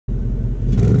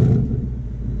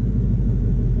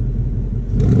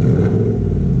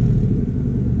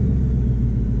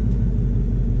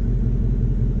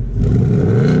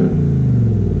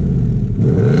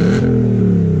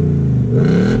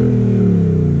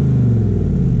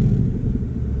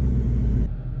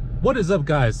What is up,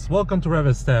 guys? Welcome to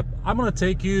Rev Step. I'm gonna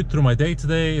take you through my day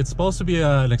today. It's supposed to be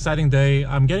an exciting day.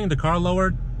 I'm getting the car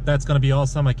lowered. That's gonna be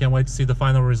awesome. I can't wait to see the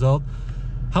final result.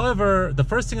 However, the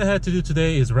first thing I had to do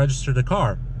today is register the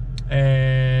car.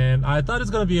 And I thought it's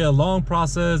gonna be a long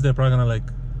process. They're probably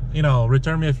gonna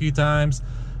return me a few times.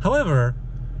 However,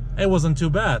 it wasn't too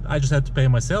bad. I just had to pay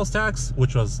my sales tax,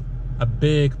 which was a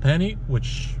big penny,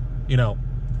 which,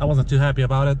 I wasn't too happy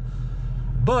about it.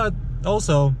 But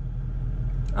also,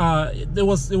 it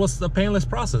was a painless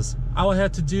process. All I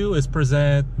had to do is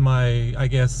present my,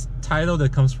 title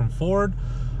that comes from Ford,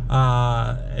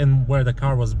 and where the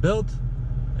car was built,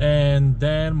 and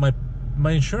then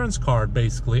my insurance card,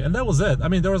 basically, and that was it. I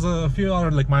mean, there was a few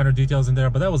other minor details in there,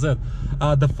 but that was it.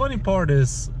 The funny part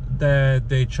is that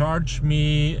they charged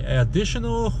me an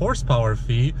additional horsepower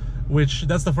fee, which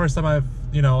that's the first time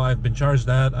I've been charged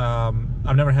that.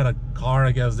 I've never had a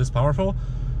car this powerful,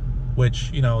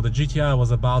 which the GTI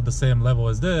was about the same level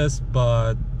as this,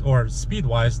 or speed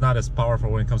wise, not as powerful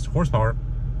when it comes to horsepower,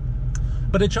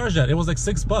 but they charged that. It was like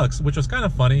 $6, which was kind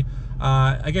of funny.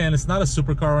 Again, it's not a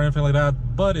supercar or anything like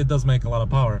that, but it does make a lot of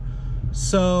power.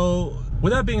 So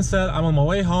with that being said, I'm on my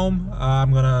way home.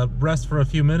 I'm gonna rest for a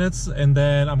few minutes, and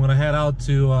then I'm gonna head out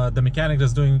to the mechanic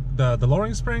that's doing the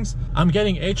lowering springs. I'm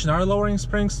getting H&R lowering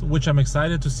springs, which I'm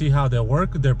excited to see how they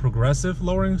work. They're progressive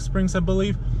lowering springs, I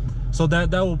believe, so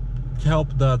that will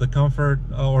help the comfort,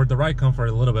 or the ride comfort,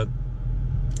 a little bit.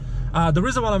 The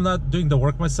reason why I'm not doing the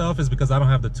work myself is because I don't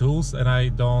have the tools and I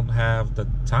don't have the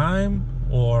time,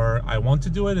 or I want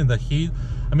to do it in the heat.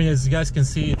 I mean, as you guys can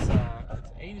see, it's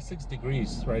 86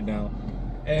 degrees right now,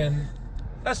 and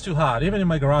that's too hot. Even in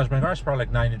my garage is probably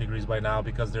like 90 degrees by now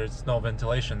because there's no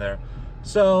ventilation there.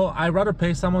 So I'd rather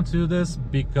pay someone to do this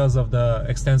because of the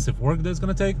extensive work that it's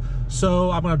gonna take.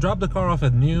 So I'm gonna drop the car off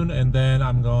at noon, and then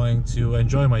I'm going to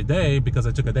enjoy my day, because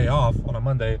I took a day off on a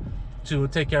Monday to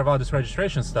take care of all this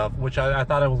registration stuff, which I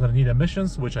thought I was gonna need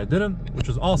emissions, which I didn't, which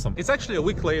was awesome. It's actually a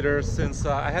week later since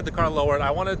I had the car lowered. I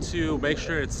wanted to make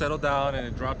sure it settled down and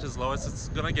it dropped as low as it's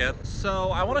gonna get. So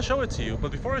I wanna show it to you,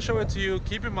 but before I show it to you,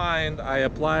 keep in mind I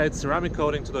applied ceramic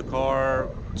coating to the car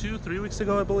 2-3 weeks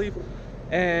ago, I believe.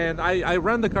 And I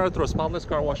ran the car through a spotless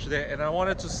car wash today, and I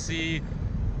wanted to see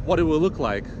what it would look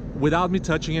like without me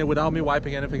touching it, without me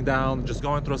wiping anything down, just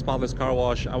going through a spotless car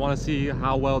wash. I want to see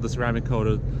how well the ceramic coat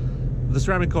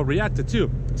reacted too.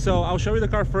 So I'll show you the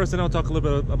car first, and I'll talk a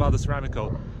little bit about the ceramic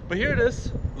coat. But here it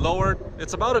is, lowered.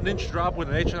 It's about an inch drop with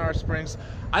an H&R springs.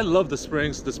 I love the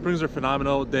springs. The springs are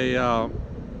phenomenal. They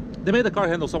made the car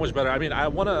handle so much better. I mean, I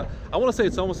wanna say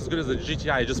it's almost as good as the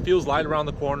GTI. It just feels light around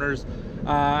the corners.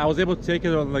 I was able to take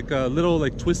it on a little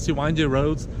twisty, windy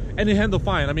roads, and it handled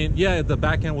fine. I mean, yeah, the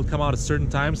back end would come out at certain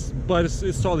times, but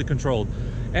it's totally controlled.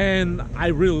 And I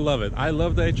really love it. I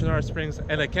love the H&R springs,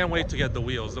 and I can't wait to get the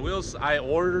wheels. The wheels, I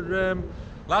ordered them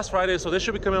last Friday, so they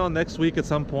should be coming on next week at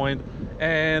some point.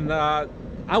 And I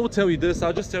will tell you this,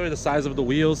 I'll just tell you the size of the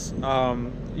wheels.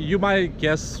 You might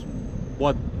guess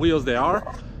what wheels they are,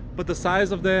 but the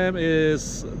size of them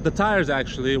is, the tires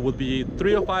actually would be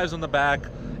 305s on the back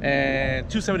and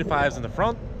 275s in the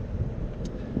front.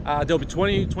 There'll be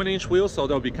 20-inch wheels, so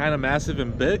they'll be kind of massive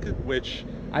and big, which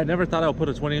I never thought I would put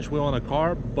a 20-inch wheel on a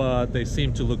car, but they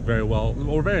seem to look very well,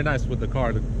 or very nice with the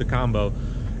car, the combo.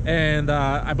 And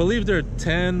I believe they're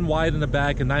 10 wide in the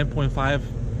back and 9.5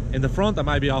 in the front. I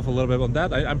might be off a little bit on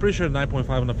that. I'm pretty sure 9.5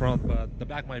 on the front, but the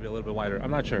back might be a little bit wider. I'm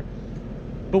not sure.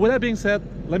 But with that being said,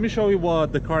 let me show you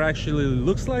what the car actually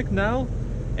looks like now,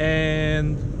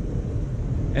 and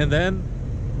then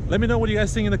let me know what you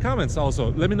guys think in the comments.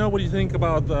 Also, let me know what you think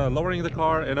about lowering the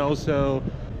car, and also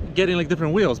getting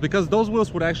different wheels, because those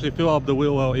wheels would actually fill up the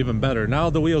wheel well even better. Now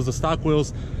the wheels, the stock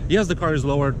wheels, yes, the car is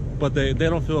lowered, but they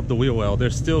don't fill up the wheel well. They're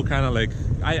still kind of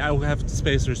I will have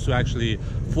spacers to actually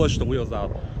flush the wheels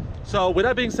out. So with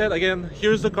that being said, again,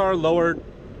 here's the car lowered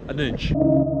an inch.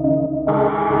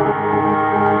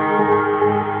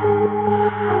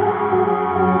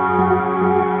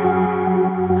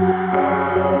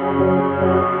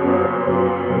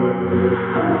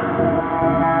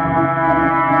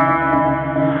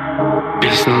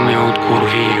 Писнали от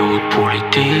курви и от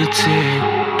политици,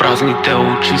 празните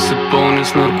очи са пълни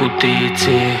с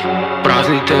наркотици,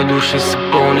 празните души са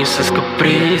пълни с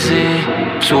капризи,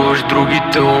 псуваш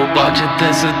другите, обаче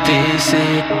те са ти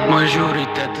си,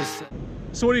 мажоритета са.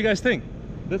 So what do you guys think?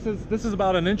 This is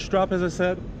about an inch drop, as I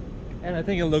said, and I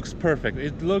think it looks perfect.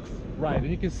 It looks right,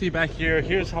 and you can see back here,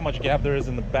 here's how much gap there is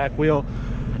in the back wheel.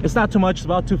 It's not too much, it's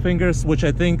about 2 fingers, which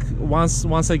I think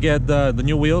once I get the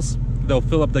new wheels, they'll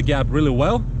fill up the gap really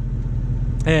well,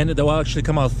 and they'll actually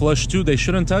come out flush too. They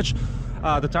shouldn't touch.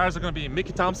 The tires are going to be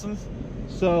Mickey Thompson's,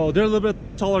 So they're a little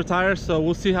bit taller tires, so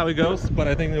we'll see how it goes, but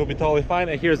I think it'll be totally fine.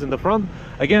 And here's in the front.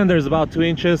 Again, there's about 2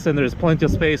 inches and there's plenty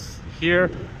of space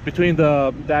here between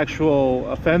the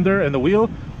actual fender and the wheel.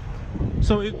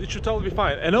 So it should totally be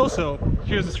fine. And also,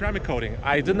 here's the ceramic coating.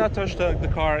 I did not touch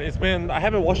the car. I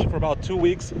haven't washed it for about 2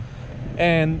 weeks,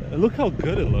 and look how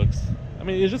good it looks. I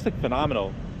mean, it's just like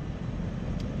phenomenal.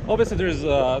 Obviously there's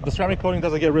the ceramic coating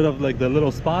doesn't get rid of like the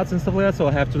little spots and stuff like that, so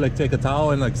I have to like take a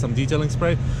towel and like some detailing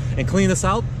spray and clean this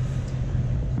out.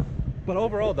 But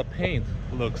overall the paint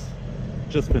looks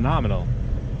just phenomenal.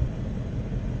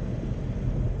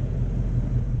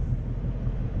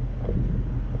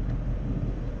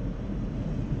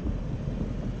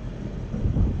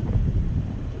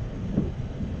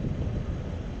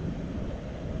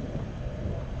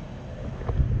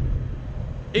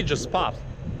 It just pops.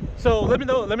 So let me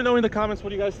know in the comments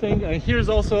what you guys think. And here's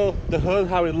also the hood,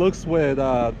 how it looks with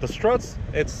the struts.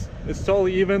 It's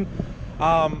totally even.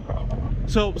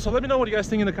 So let me know what you guys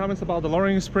think in the comments about the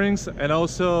lowering springs, and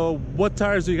also what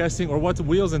tires do you guys think, or what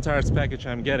wheels and tires package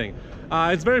I'm getting.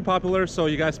 It's very popular, so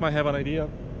you guys might have an idea.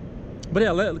 But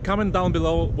yeah, comment down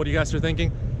below what you guys are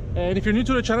thinking. And if you're new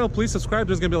to the channel, please subscribe.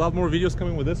 There's gonna be a lot more videos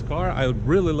coming with this car. I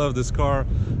really love this car.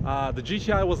 The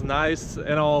GTI was nice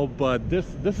and all, but this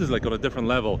is like on a different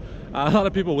level. A lot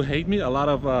of people would hate me.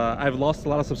 I've lost a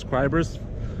lot of subscribers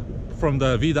from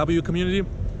the VW community.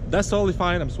 That's totally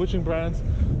fine. I'm switching brands,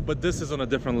 but this is on a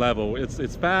different level.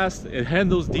 It's fast. It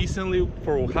handles decently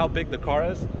for how big the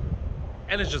car is,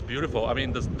 and it's just beautiful. I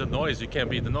mean, the noise, you can't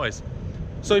beat the noise.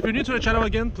 So if you're new to the channel,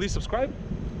 again, please subscribe.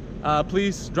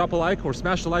 Please drop a like or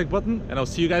smash the like button, and I'll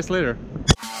see you guys later.